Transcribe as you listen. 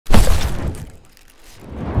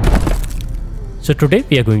So today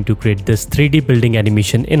we are going to create this 3D building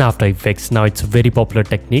animation in After Effects. Now it's a very popular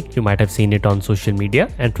technique, you might have seen it on social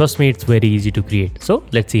media, and trust me, it's very easy to create. So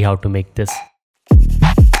let's see how to make this.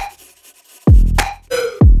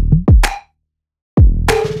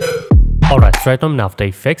 Alright, so right now I'm in After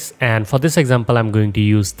Effects, and for this example I'm going to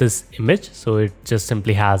use this image. So it just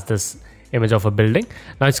simply has this image of a building.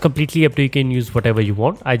 Now it's completely up to you, can use whatever you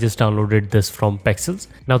want. I just downloaded this from Pexels.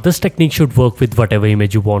 Now this technique should work with whatever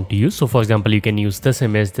image you want to use. So for example, you can use this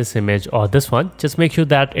image or this one. Just make sure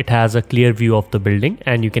that it has a clear view of the building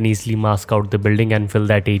and you can easily mask out the building and fill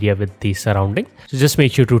that area with the surrounding. So just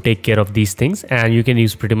make sure to take care of these things and you can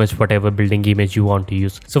use pretty much whatever building image you want to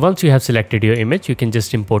use. So once you have selected your image, you can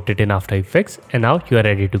just import it in After Effects and now you are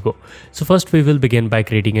ready to go. So first we will begin by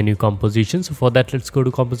creating a new composition. So for that, let's go to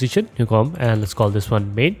composition, new comp, and let's call this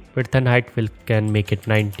one main. Width and height we can make it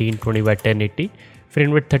 1920 by 1080.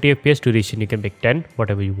 Frame rate 30 fps. Duration you can make 10,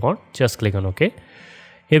 whatever you want. Just click on OK.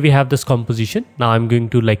 Here we have this composition. Now I'm going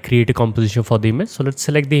to create a composition for the image. So let's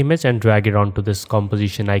select the image and drag it onto this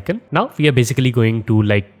composition icon. Now we are basically going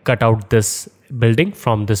to cut out this building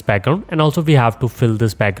from this background, and also we have to fill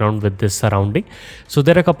this background with this surrounding. So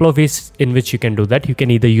there are a couple of ways in which you can do that. You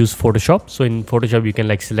can either use Photoshop. So in Photoshop you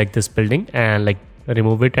can select this building and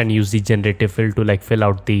remove it and use the generative fill to fill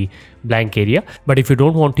out the blank area. But if you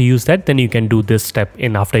don't want to use that, then you can do this step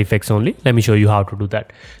in After Effects only. Let me show you how to do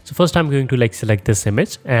that. So first I'm going to select this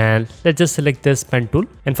image and let's just select this pen tool,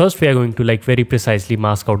 and first we are going to very precisely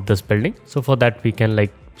mask out this building. So for that we can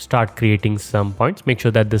start creating some points. Make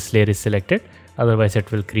sure that this layer is selected, otherwise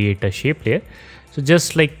it will create a shape layer. So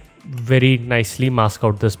just very nicely mask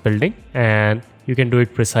out this building, and you can do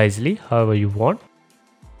it precisely however you want.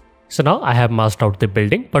 So now I have masked out the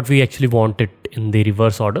building, but we actually want it in the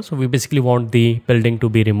reverse order. So we basically want the building to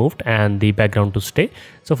be removed and the background to stay.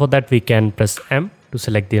 So for that we can press M to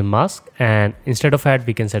select the mask, and instead of add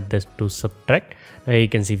we can set this to subtract. Now you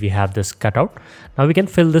can see we have this cutout. Now we can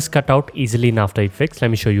fill this cutout easily in After Effects. Let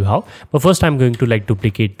me show you how. But first I'm going to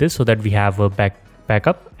duplicate this so that we have a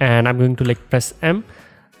backup, and I'm going to press M.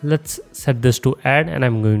 Let's set this to add, and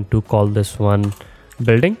I'm going to call this one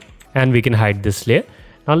building, and we can hide this layer.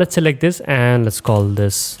 Now let's select this and let's call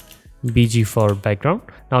this BG for background.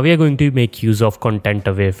 Now we are going to make use of content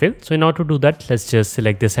aware fill. So in order to do that, let's just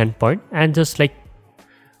select this endpoint and just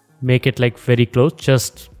make it very close,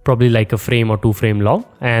 just probably a frame or 2 frame long.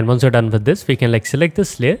 And once you're done with this, we can select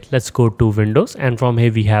this layer. Let's go to Windows, and from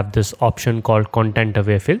here we have this option called content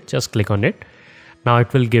aware fill. Just click on it. Now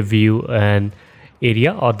it will give you an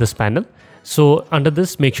area or this panel. So under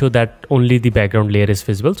this, make sure that only the background layer is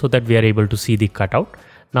visible so that we are able to see the cutout.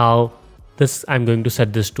 Now this, I'm going to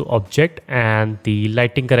set this to object, and the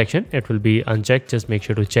lighting correction, it will be unchecked. Just make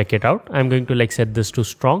sure to check it out. I'm going to set this to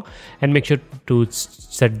strong and make sure to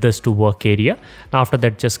set this to work area. Now after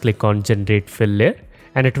that, just click on generate fill layer,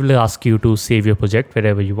 and it will ask you to save your project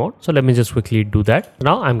wherever you want. So let me just quickly do that.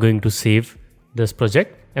 Now I'm going to save this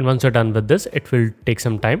project. And once you're done with this, it will take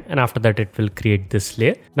some time, and after that it will create this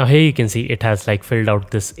layer. Now here you can see it has filled out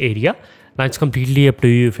this area. Now it's completely up to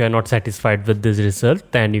you. If you're not satisfied with this result,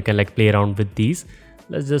 then you can play around with these.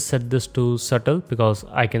 Let's just set this to subtle because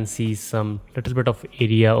I can see some little bit of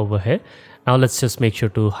area over here. Now let's just make sure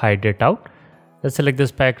to hide it out. Let's select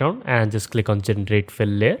this background and just click on generate fill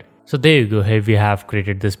layer. So there you go. Here we have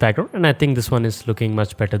created this background, and I think this one is looking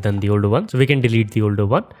much better than the older one. So we can delete the older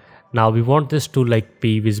one. Now we want this to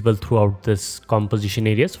be visible throughout this composition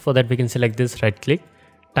area. So for that we can select this, right click,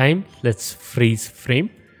 time, let's freeze frame.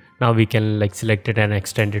 Now we can select it and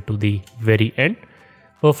extend it to the very end.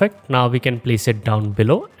 Perfect. Now we can place it down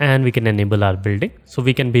below and we can enable our building. So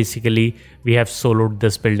we can basically, we have soloed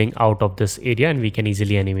this building out of this area and we can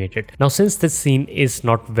easily animate it. Now since this scene is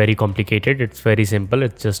not very complicated, it's very simple.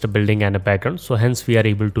 It's just a building and a background. So hence we are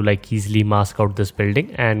able to easily mask out this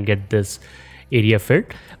building and get this area filled.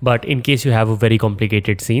 But in case you have a very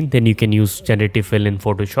complicated scene, then you can use generative fill in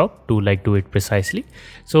Photoshop to do it precisely.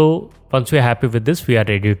 So once we are happy with this, we are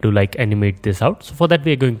ready to animate this out. So for that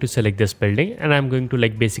we are going to select this building, and I'm going to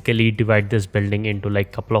basically divide this building into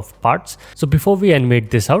couple of parts. So before we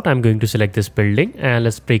animate this out, I'm going to select this building and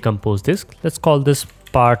let's pre-compose this. Let's call this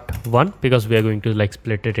part 1 because we are going to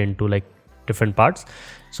split it into different parts.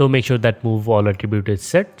 So make sure that move all attribute is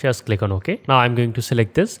set. Just click on OK. Now I'm going to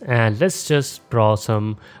select this and let's just draw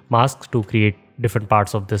some masks to create different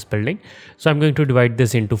parts of this building. So I'm going to divide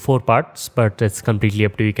this into 4 parts, but it's completely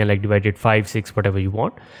up to you. You can divide it 5, 6, whatever you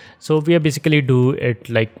want. So we are basically do it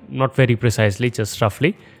not very precisely, just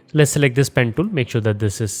roughly. So let's select this pen tool. Make sure that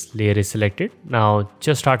layer is selected. Now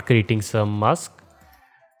just start creating some mask.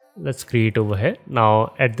 Let's create over here.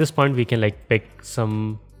 Now at this point we can pick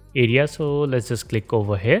some area. So let's just click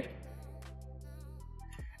over here,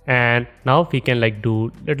 and now we can like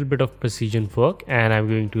do little bit of precision work, and I'm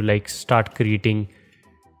going to like start creating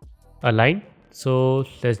a line. So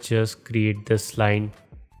let's just create this line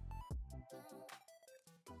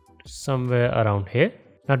somewhere around here.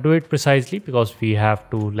 Now do it precisely because we have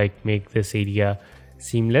to like make this area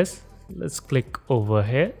seamless. Let's click over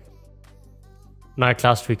here. Now at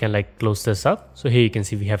last we can like close this up. So here you can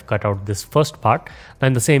see we have cut out this first part. Now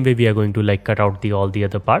in the same way we are going to like cut out all the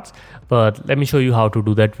other parts, but let me show you how to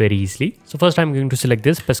do that very easily. So first I'm going to select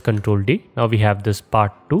this, press Ctrl D. Now we have this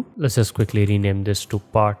part 2. Let's just quickly rename this to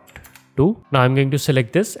part 2. Now I'm going to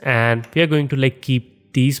select this, and we are going to like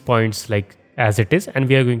keep these points like as it is, and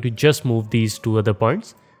we are going to just move these two other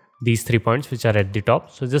points, these 3 points which are at the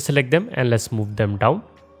top. So just select them and let's move them down.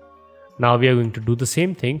 Now we are going to do the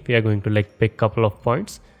same thing. We are going to like pick couple of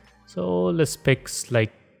points. So let's pick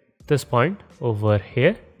like this point over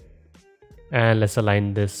here, and let's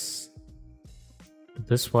align this to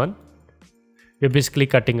this one. We're basically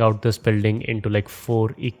cutting out this building into like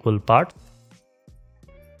 4 equal parts.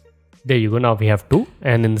 There you go. Now we have 2,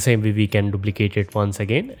 and in the same way we can duplicate it once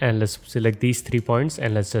again, and let's select these 3 points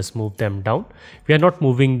and let's just move them down. We are not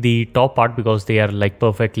moving the top part because they are like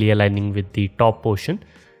perfectly aligning with the top portion.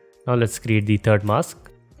 Now let's create the third mask.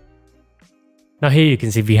 Now here you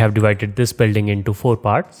can see we have divided this building into 4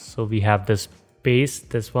 parts. So we have this base,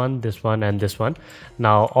 this one, and this one.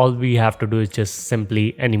 Now all we have to do is just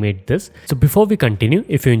simply animate this. So before we continue,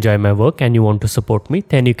 if you enjoy my work and you want to support me,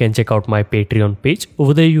 then you can check out my Patreon page.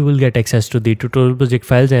 Over there you will get access to the tutorial project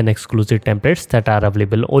files and exclusive templates that are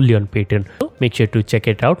available only on Patreon. So make sure to check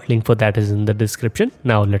it out. Link for that is in the description.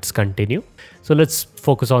 Now let's continue. So let's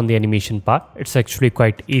focus on the animation part. It's actually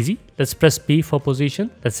quite easy. Let's press P for position.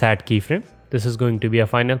 Let's add keyframe. This is going to be a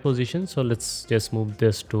final position, so let's just move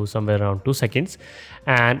this to somewhere around 2 seconds.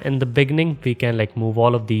 And in the beginning we can like move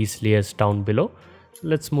all of these layers down below. So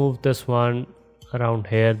let's move this one around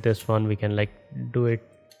here. This one we can like do it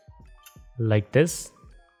like this.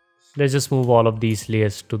 Let's just move all of these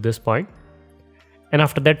layers to this point, and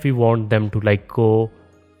after that we want them to like go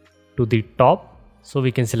to the top. So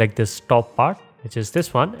we can select this top part, which is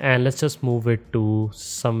this one, and let's just move it to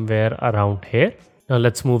somewhere around here. Now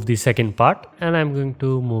let's move the second part, and I'm going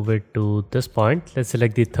to move it to this point. Let's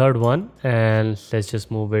select the third one and let's just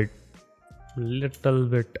move it little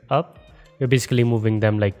bit up. We're basically moving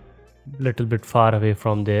them like little bit far away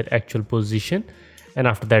from their actual position, and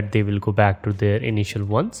after that they will go back to their initial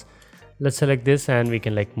ones. Let's select this and we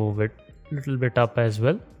can like move it little bit up as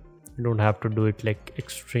well. You don't have to do it like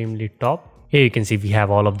extremely top. Here you can see we have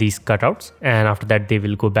all of these cutouts, and after that they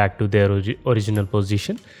will go back to their original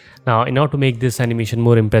position. Now in order to make this animation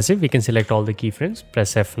more impressive, we can select all the keyframes,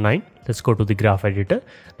 press F9. Let's go to the graph editor.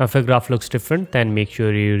 Now if your graph looks different, then make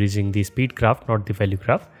sure you're using the speed graph, not the value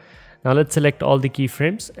graph. Now let's select all the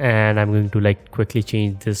keyframes, and I'm going to like quickly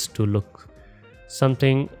change this to look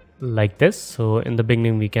something like this. So in the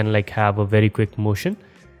beginning we can like have a very quick motion,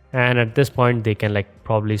 and at this point they can like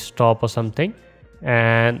probably stop or something,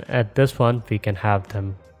 and at this one we can have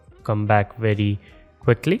them come back very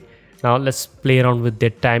quickly. Now let's play around with their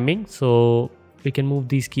timing. So we can move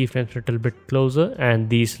these keyframes a little bit closer, and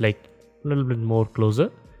these like a little bit more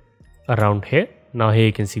closer around here. Now here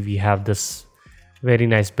you can see we have this very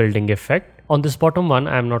nice building effect. On this bottom one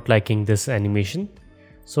I'm not liking this animation,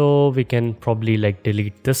 so we can probably like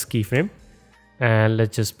delete this keyframe, and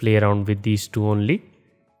let's just play around with these two only.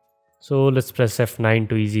 So let's press F9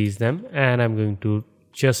 to ease them, and I'm going to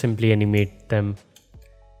just simply animate them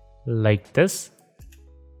like this.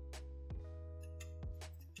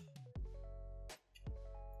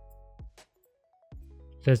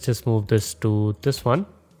 Let's just move this to this one.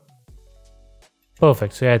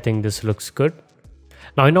 Perfect. So yeah, I think this looks good.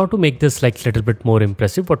 Now in order to make this like little bit more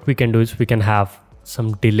impressive, what we can do is we can have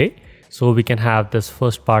some delay. So we can have this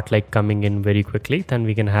first part like coming in very quickly, then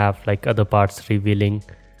we can have like other parts revealing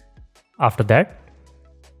after that.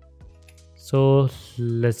 So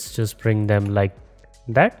let's just bring them like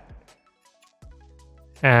that,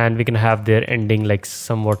 and we can have their ending like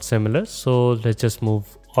somewhat similar. So let's just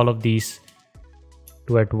move all of these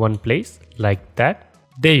to at one place like that.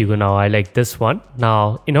 There you go. Now I like this one.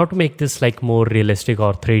 Now in order to make this like more realistic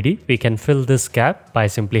or 3D, we can fill this gap by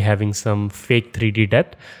simply having some fake 3D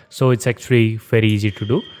depth. So it's actually very easy to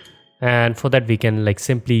do, and for that we can like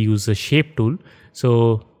simply use the shape tool.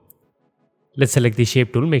 So let's select the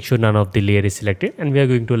shape tool, make sure none of the layer is selected, and we are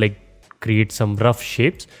going to like create some rough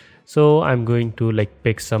shapes. So I'm going to like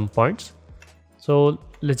pick some points. So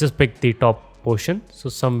let's just pick the top portion, so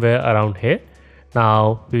somewhere around here.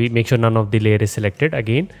 Now we make sure none of the layer is selected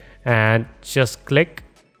again, and just click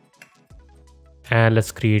and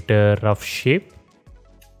let's create a rough shape.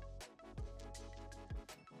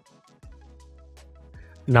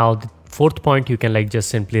 Now the fourth point, you can like just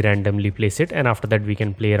simply randomly place it, and after that we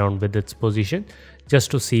can play around with its position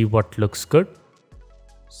just to see what looks good.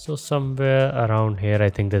 So somewhere around here, I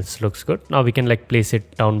think this looks good. Now we can like place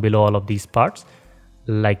it down below all of these parts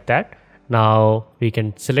like that. Now we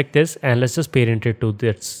can select this and let's just parent it to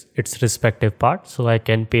its respective part. So I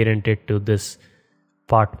can parent it to this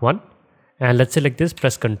part 1, and let's select this,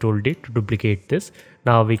 press Ctrl D to duplicate this.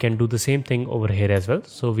 Now we can do the same thing over here as well.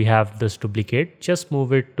 So we have this duplicate, just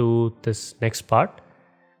move it to this next part,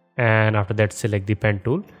 and after that select the pen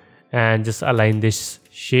tool and just align this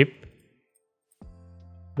shape.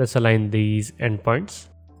 Let's align these endpoints.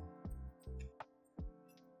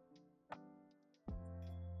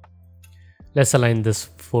 Let's align this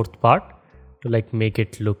fourth part to like make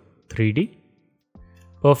it look 3D.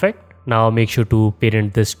 Perfect. Now make sure to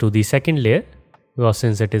parent this to the second layer, because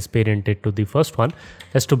since it is parented to the first one,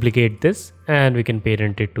 let's duplicate this and we can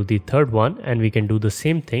parent it to the third one, and we can do the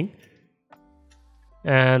same thing.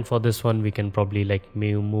 And for this one we can probably like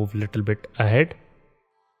move a little bit ahead.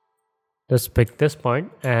 Let's pick this point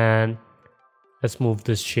and let's move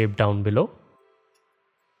this shape down below.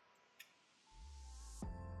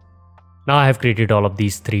 Now I have created all of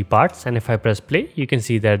these 3 parts, and if I press play, you can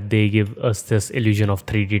see that they give us this illusion of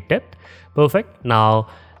 3D depth. Perfect. Now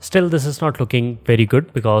still this is not looking very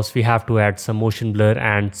good because we have to add some motion blur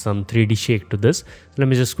and some 3D shake to this. So let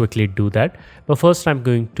me just quickly do that. But first I'm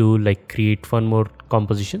going to like create one more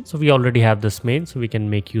composition. So we already have this main, so we can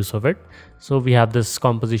make use of it. So we have this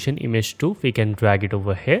composition image 2, we can drag it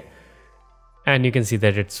over here, and you can see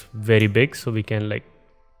that it's very big, so we can like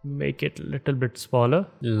make it a little bit smaller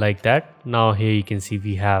like that. Now here you can see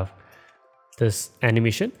we have this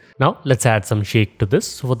animation. Now let's add some shake to this.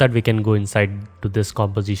 So for that we can go inside to this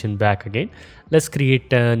composition back again. Let's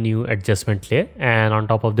create a new adjustment layer, and on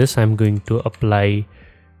top of this I'm going to apply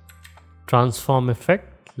transform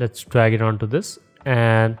effect. Let's drag it onto this,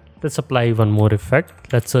 and let's apply one more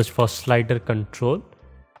effect. Let's search for slider control.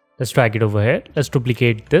 Let's drag it over here. Let's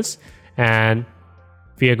duplicate this, and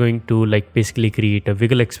we are going to like basically create a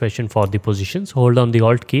wiggle expression for the position. So hold on the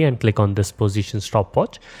Alt key and click on this position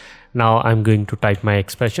stopwatch. Now I'm going to type my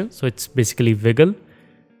expression. So it's basically wiggle,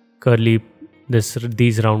 curly,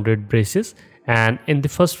 these rounded braces, and in the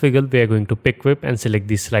first wiggle we are going to pick whip and select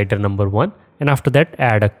the slider number 1, and after that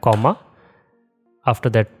add a comma.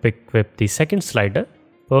 After that pick whip the second slider.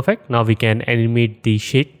 Perfect. Now we can animate the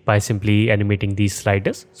shake by simply animating these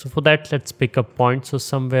sliders. So for that, let's pick a point. So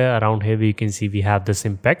somewhere around here you can see we have this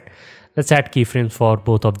impact. Let's add keyframes for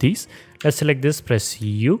both of these. Let's select this, press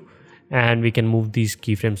U, and we can move these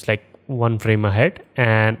keyframes like 1 frame ahead,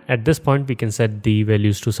 and at this point we can set the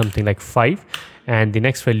values to something like 5, and the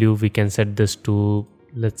next value we can set this to,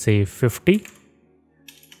 let's say, 50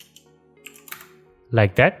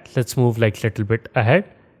 like that. Let's move like a little bit ahead,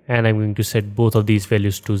 and I'm going to set both of these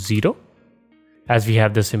values to 0. As we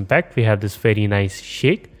have this impact, we have this very nice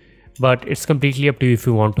shake, but it's completely up to you. If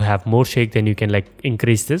you want to have more shake, then you can like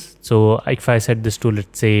increase this. So if I set this to,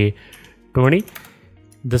 let's say, 20,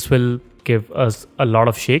 this will give us a lot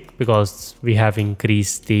of shake because we have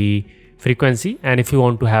increased the frequency. And if you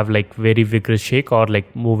want to have like very vigorous shake or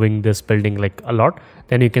like moving this building like a lot,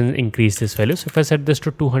 then you can increase this value. So if I set this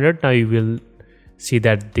to 200, now you will see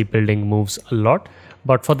that the building moves a lot.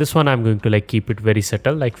 But for this one, I'm going to like keep it very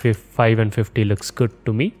subtle, like 5 and 50 looks good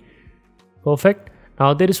to me. Perfect.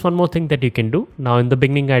 Now there is one more thing that you can do. Now in the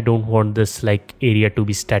beginning, I don't want this like area to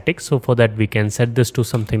be static. So for that, we can set this to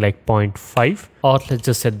something like 0.5, or let's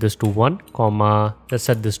just set this to 1, comma, let's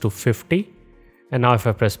set this to 50. And now if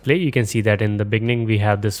I press play, you can see that in the beginning, we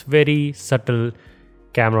have this very subtle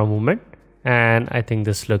camera movement, and I think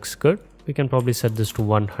this looks good. We can probably set this to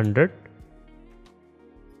 100.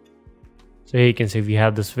 So here you can see we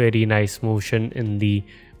have this very nice motion in the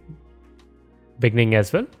beginning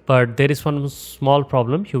as well. But there is one small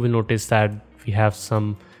problem. You will notice that we have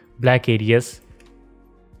some black areas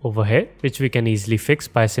over here, which we can easily fix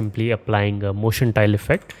by simply applying a motion tile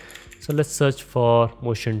effect. So let's search for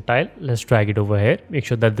motion tile. Let's drag it over here. Make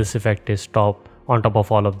sure that this effect is on top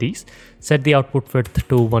of all of these. Set the output width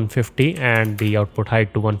to 150 and the output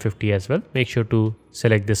height to 150 as well. Make sure to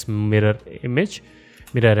select this mirror image,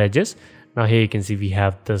 mirror edges. Now here you can see we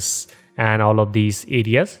have this, and all of these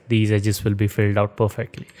areas, these edges will be filled out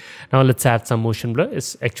perfectly. Now let's add some motion blur.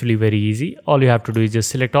 It's actually very easy. All you have to do is just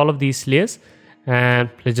select all of these layers, and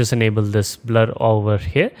let's just enable this blur over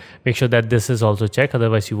here. Make sure that this is also checked,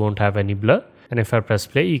 otherwise you won't have any blur. And if I press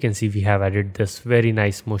play, you can see we have added this very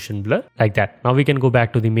nice motion blur like that. Now we can go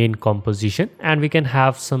back to the main composition and we can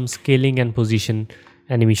have some scaling and position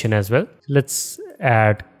animation as well. Let's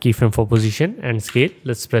add keyframe for position and scale.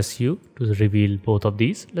 Let's press U to reveal both of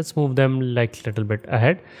these. Let's move them like a little bit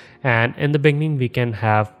ahead. And in the beginning, we can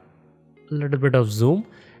have a little bit of zoom.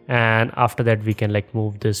 And after that, we can like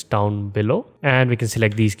move this down below and we can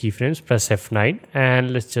select these keyframes, press F9,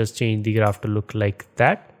 and let's just change the graph to look like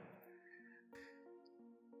that.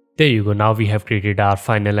 There you go. Now we have created our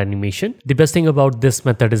final animation. The best thing about this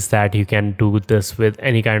method is that you can do this with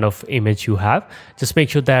any kind of image you have. Just make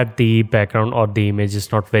sure that the background or the image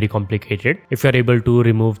is not very complicated. If you're able to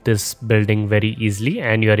remove this building very easily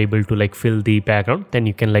and you are able to like fill the background, then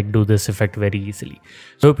you can like do this effect very easily.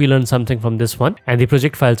 So hope you learned something from this one, and the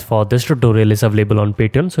project files for this tutorial is available on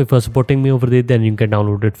Patreon. So if you're supporting me over there, then you can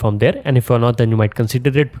download it from there. And if you're not, then you might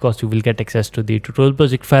consider it, because you will get access to the tutorial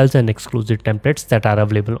project files and exclusive templates that are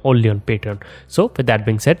available only on Patreon. So with that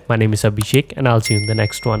being said, my name is Abhishek and I'll see you in the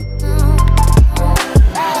next one.